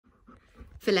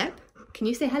Philip, can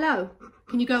you say hello?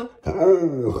 Can you go?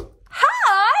 Hello.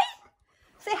 Hi!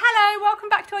 Say hello, welcome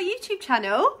back to our YouTube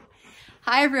channel.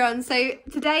 Hi everyone, so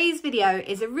today's video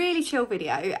is a really chill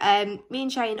video. Me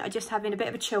and Shane are just having a bit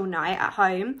of a chill night at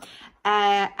home.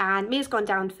 And Mia's gone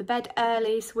down for bed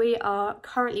early, so we are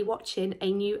currently watching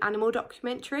a new animal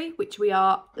documentary, which we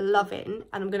are loving.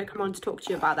 And I'm going to come on to talk to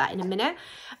you about that in a minute.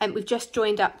 We've just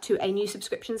joined up to a new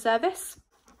subscription service.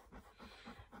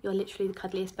 You're literally the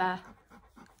cuddliest bear.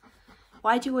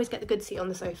 Why do you always get the good seat on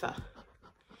the sofa?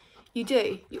 You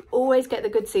do. You always get the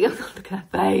good seat on. Look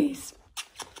at that face.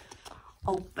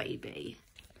 Oh, baby.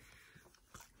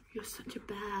 You're such a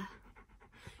bear.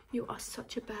 You are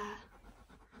such a bear.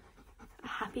 A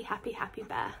happy, happy, happy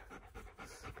bear.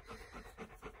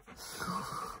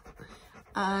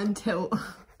 And tilt.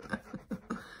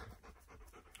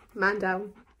 Man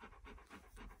down.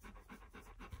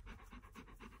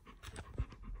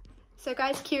 So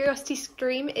guys, Curiosity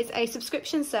Stream is a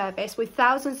subscription service with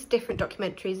thousands of different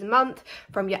documentaries a month,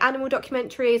 from your animal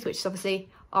documentaries, which is obviously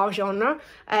our genre,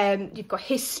 you've got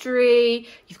history,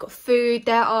 you've got food.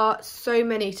 There are so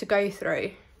many to go through.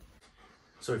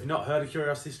 So if you've not heard of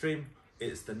Curiosity Stream,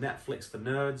 it's the Netflix for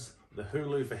nerds, the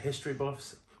Hulu for history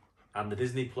buffs, and the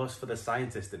Disney Plus for the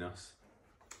scientist in us.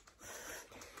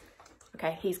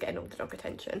 Okay, he's getting all the dog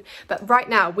attention. But right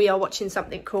now we are watching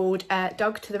something called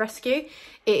Dog to the Rescue.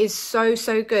 It is so,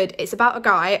 so good. It's about a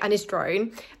guy and his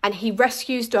drone, and he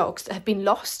rescues dogs that have been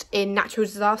lost in natural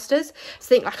disasters. So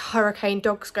think like a hurricane,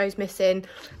 dogs goes missing,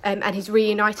 and he's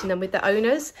reuniting them with the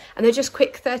owners. And they're just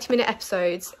quick 30-minute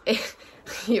episodes.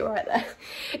 You're right there.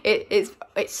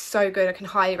 It's so good. I can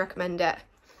highly recommend it.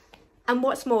 And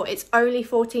what's more, it's only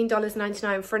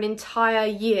 $14.99 for an entire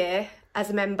year as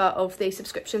a member of the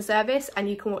subscription service, and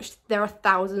you can watch, there are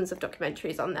thousands of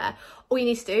documentaries on there. All you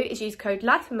need to do is use code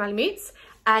LIFE and Malamutes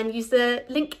and use the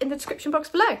link in the description box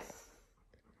below.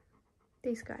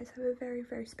 These guys have a very,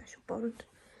 very special bond,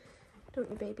 don't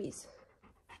you, babies?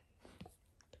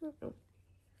 Oh, Phil.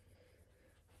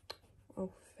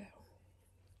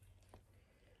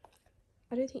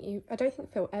 I don't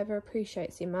think Phil ever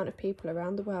appreciates the amount of people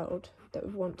around the world that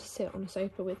would want to sit on a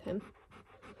sofa with him.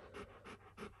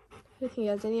 I don't think he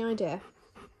has any idea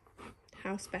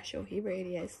how special he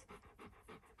really is.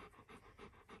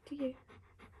 Do you?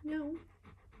 No.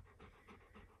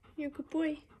 You're a good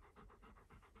boy.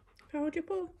 Can I hold your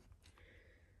paw?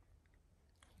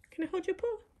 Can I hold your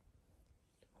paw?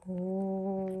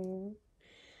 Oh.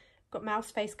 Got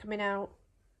mouse face coming out.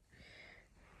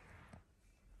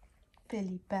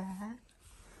 Billy Bear.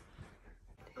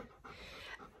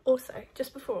 Also,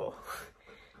 just before,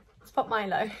 let's pop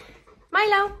Milo.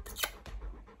 Milo!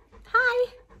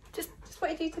 Hi! Just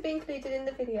wanted you to be included in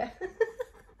the video.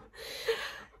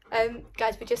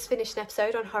 Guys, we just finished an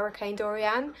episode on Hurricane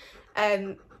Dorian.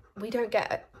 We don't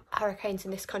get hurricanes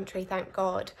in this country, thank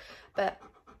God. But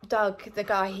Doug, the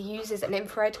guy, he uses an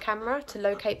infrared camera to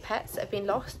locate pets that have been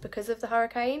lost because of the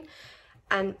hurricane.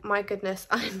 And my goodness,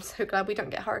 I'm so glad we don't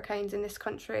get hurricanes in this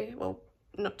country. Well,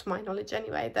 not to my knowledge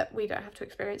anyway, that we don't have to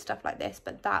experience stuff like this.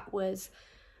 But that was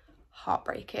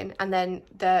heartbreaking. And then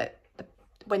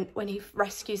when he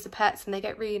rescues the pets and they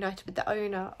get reunited with the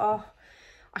owner, oh,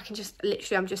 I can just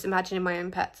literally, I'm just imagining my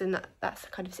own pets in that's the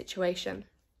kind of situation.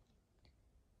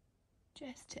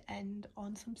 Just to end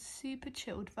on some super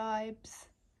chilled vibes,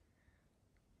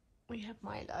 we have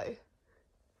Milo,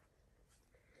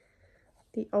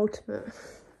 the ultimate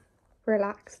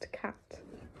relaxed cat.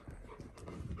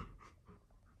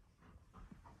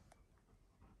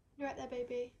 You right there,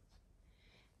 baby?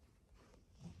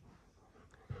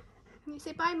 Can you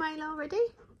say bye, Milo, already?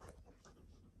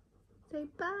 Say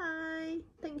bye.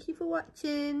 Thank you for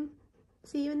watching.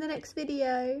 See you in the next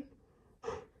video.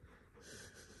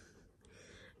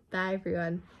 Bye,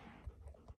 everyone.